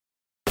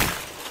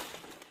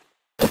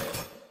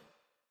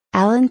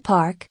Allen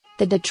Park,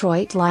 the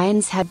Detroit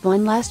Lions had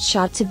one last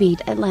shot to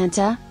beat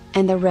Atlanta,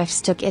 and the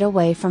refs took it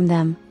away from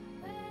them.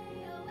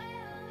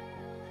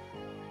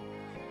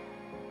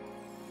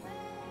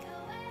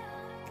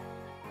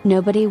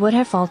 Nobody would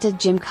have faulted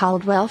Jim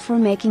Caldwell for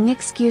making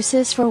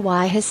excuses for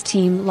why his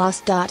team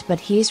lost. But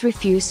he's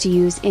refused to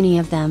use any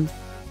of them.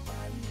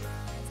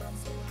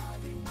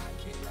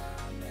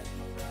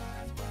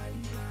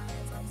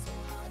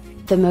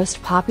 The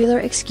most popular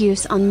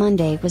excuse on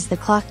Monday was the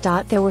clock.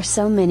 There were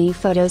so many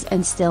photos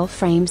and still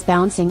frames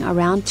bouncing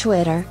around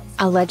Twitter,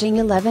 alleging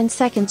 11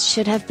 seconds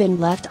should have been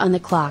left on the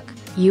clock.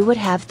 You would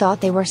have thought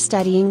they were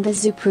studying the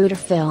Zapruder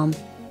film.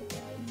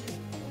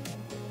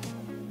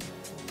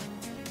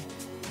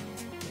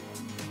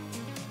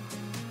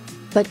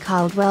 But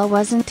Caldwell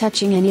wasn't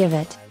touching any of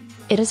it.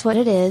 "It is what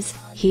it is,"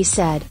 he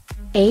said.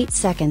 8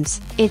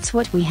 seconds, it's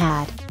what we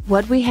had,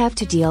 what we have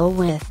to deal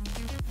with.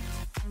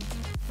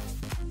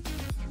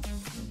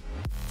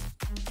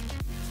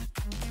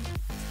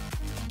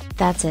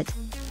 That's it.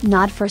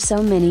 Not for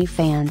so many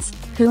fans,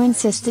 who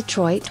insist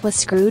Detroit was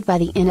screwed by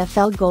the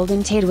NFL.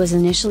 Golden Tate was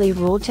initially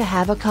ruled to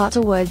have caught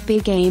a would-be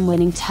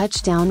game-winning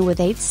touchdown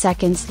with 8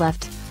 seconds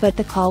left, but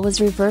the call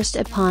was reversed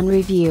upon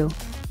review.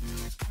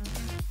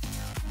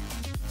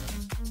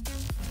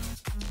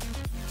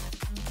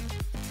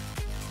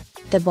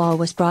 The ball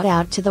was brought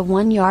out to the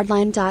 1-yard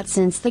line.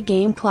 Since the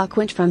game clock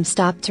went from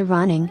stop to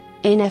running,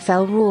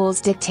 NFL rules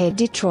dictate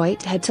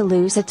Detroit had to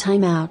lose a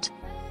timeout.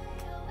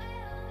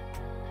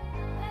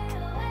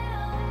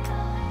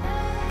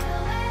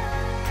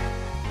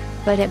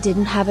 But it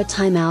didn't have a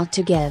timeout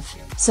to give,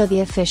 so the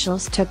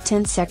officials took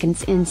 10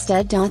 seconds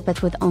instead.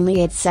 But with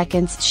only 8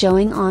 seconds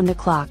showing on the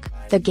clock,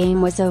 the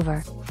game was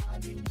over.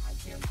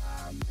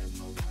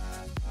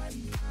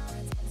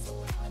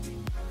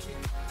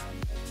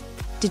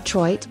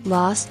 Detroit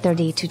lost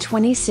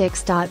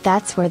 30-26.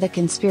 That's where the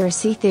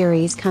conspiracy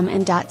theories come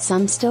in.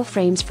 Some still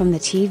frames from the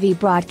TV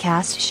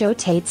broadcast show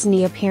Tate's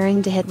knee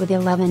appearing to hit with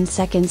 11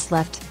 seconds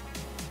left.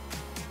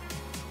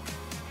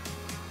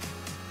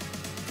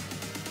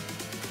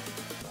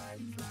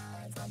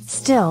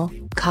 Still,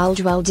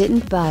 Caldwell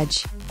didn't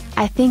budge.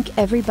 "I think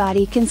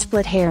everybody can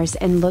split hairs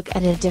and look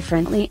at it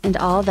differently and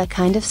all that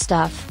kind of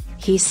stuff,"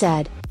 he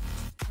said.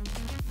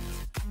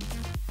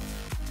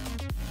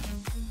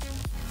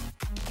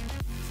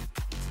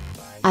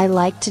 "I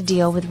like to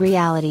deal with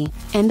reality,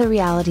 and the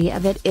reality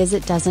of it is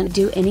it doesn't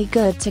do any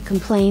good to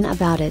complain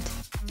about it.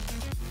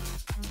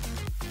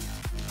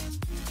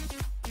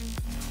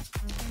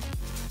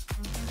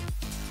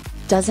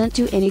 Doesn't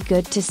do any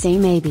good to say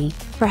maybe,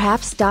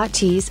 perhaps.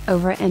 T's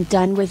over and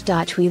done with.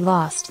 We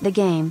lost the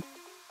game."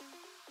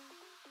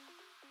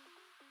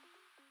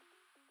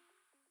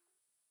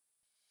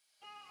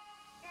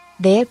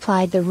 They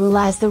applied the rule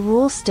as the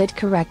rule stood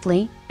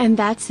correctly, and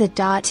that's it.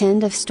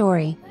 End of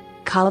story.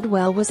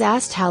 Caldwell was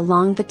asked how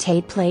long the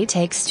Tate play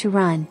takes to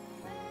run.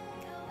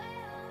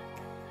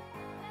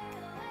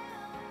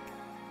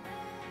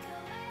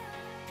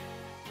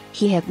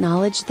 He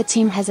acknowledged the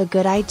team has a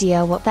good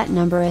idea what that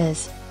number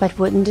is, but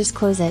wouldn't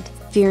disclose it,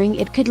 fearing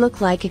it could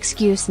look like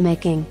excuse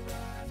making.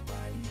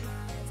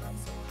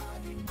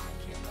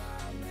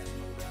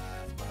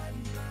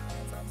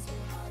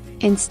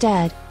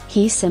 Instead,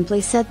 he simply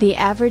said the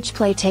average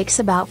play takes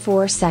about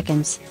 4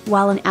 seconds,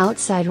 while an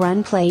outside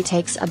run play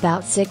takes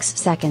about 6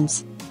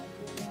 seconds.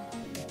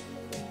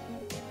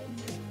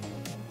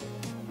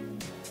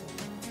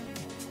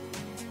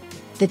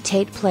 The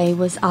Tate play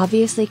was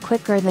obviously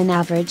quicker than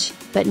average,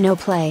 but no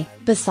play,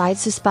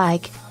 besides a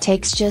spike,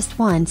 takes just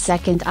 1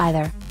 second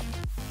either.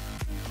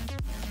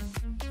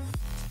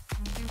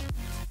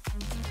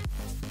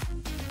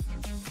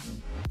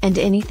 And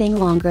anything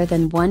longer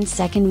than 1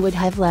 second would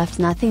have left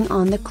nothing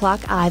on the clock,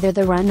 either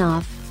the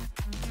runoff.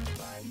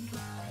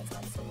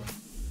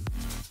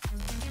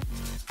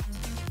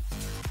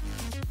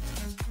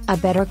 A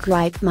better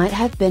gripe might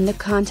have been the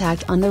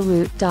contact on the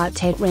route.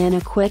 Tate ran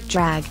a quick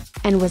drag,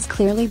 and was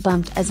clearly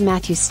bumped as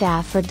Matthew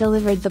Stafford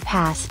delivered the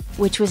pass,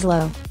 which was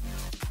low.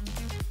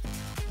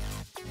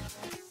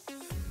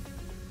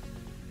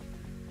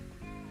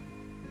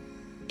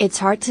 It's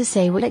hard to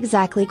say what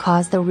exactly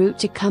caused the route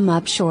to come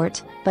up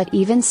short, but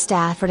even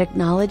Stafford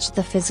acknowledged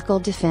the physical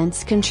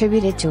defense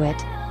contributed to it.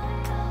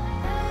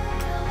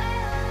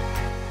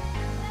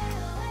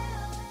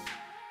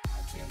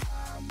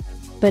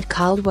 But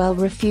Caldwell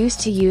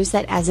refused to use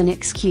that as an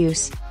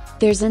excuse.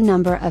 "There's a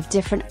number of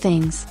different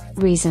things,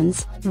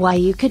 reasons, why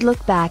you could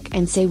look back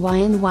and say why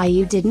and why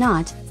you did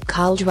not,"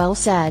 Caldwell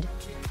said.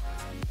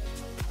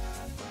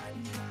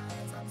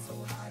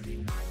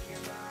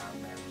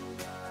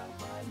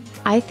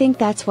 "I think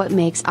that's what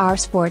makes our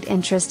sport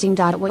interesting.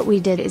 What we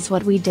did is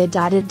what we did.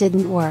 It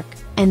didn't work,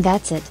 and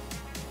that's it."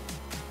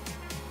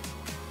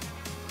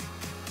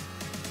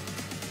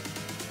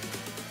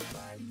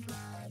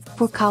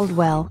 For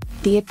Caldwell,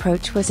 the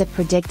approach was a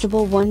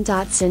predictable one.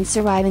 Since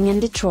arriving in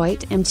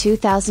Detroit in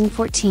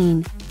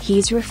 2014,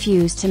 he's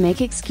refused to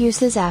make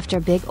excuses after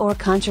big or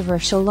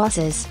controversial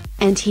losses,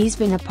 and he's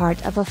been a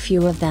part of a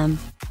few of them.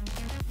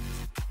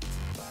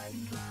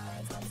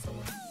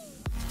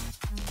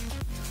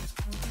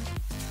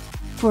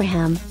 For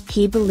him,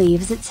 he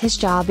believes it's his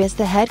job as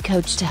the head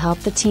coach to help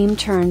the team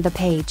turn the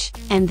page,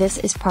 and this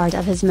is part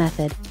of his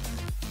method.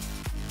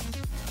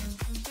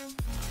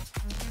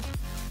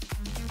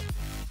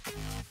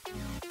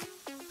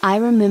 I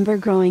remember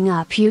growing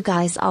up you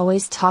guys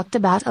always talked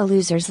about a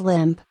loser's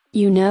limp,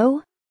 you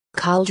know?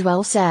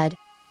 Caldwell said.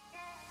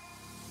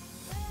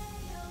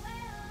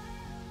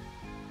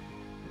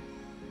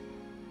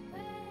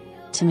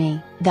 To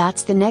me,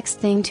 that's the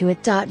next thing to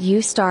it.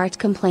 You start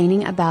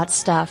complaining about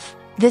stuff,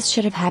 this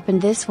should have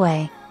happened this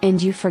way, and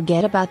you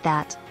forget about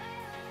that.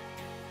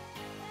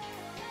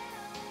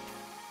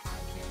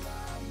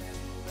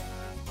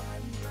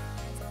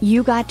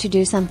 You got to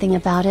do something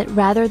about it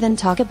rather than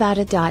talk about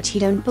it. He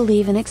don't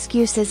believe in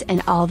excuses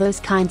and all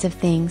those kinds of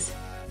things.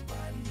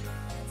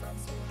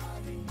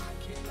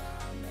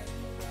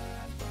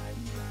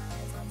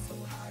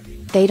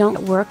 They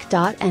don't work.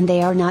 And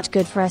they are not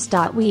good for us.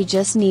 We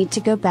just need to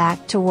go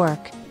back to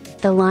work.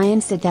 The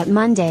Lions did that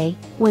Monday,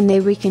 when they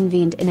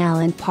reconvened in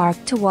Allen Park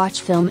to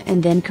watch film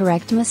and then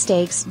correct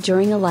mistakes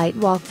during a light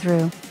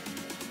walkthrough.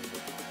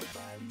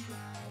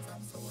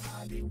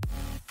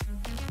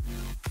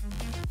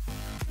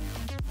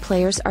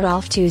 Players are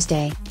off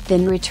Tuesday,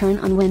 then return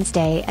on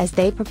Wednesday as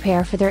they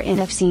prepare for their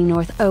NFC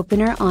North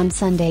opener on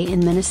Sunday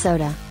in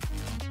Minnesota.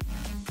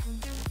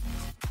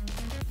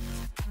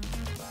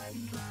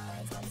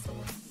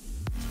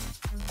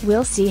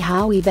 We'll see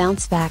how we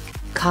bounce back,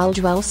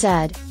 Caldwell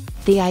said.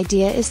 The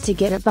idea is to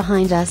get it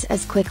behind us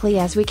as quickly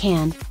as we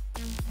can.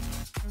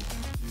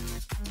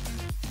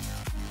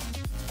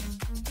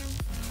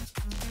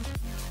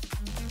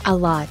 A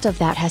lot of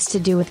that has to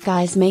do with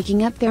guys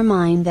making up their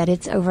mind that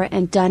it's over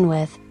and done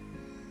with.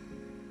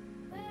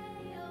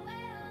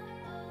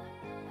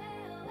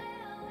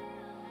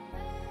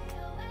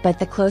 But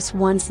the close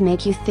ones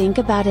make you think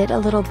about it a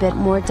little bit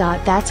more.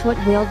 That's what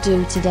we'll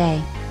do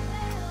today.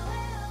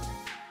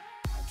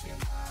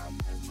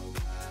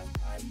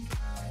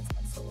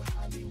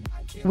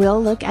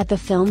 We'll look at the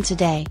film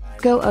today,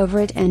 go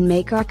over it and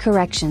make our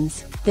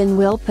corrections, then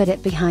we'll put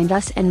it behind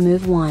us and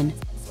move on.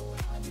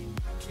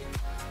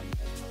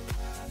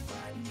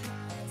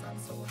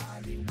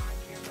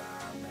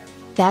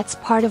 That's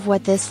part of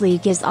what this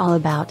league is all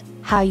about,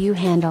 how you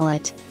handle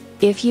it.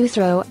 If you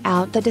throw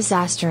out the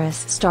disastrous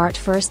start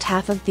first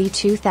half of the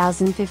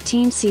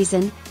 2015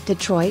 season,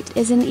 Detroit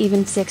is an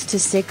even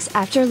 6-6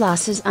 after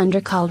losses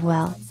under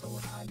Caldwell.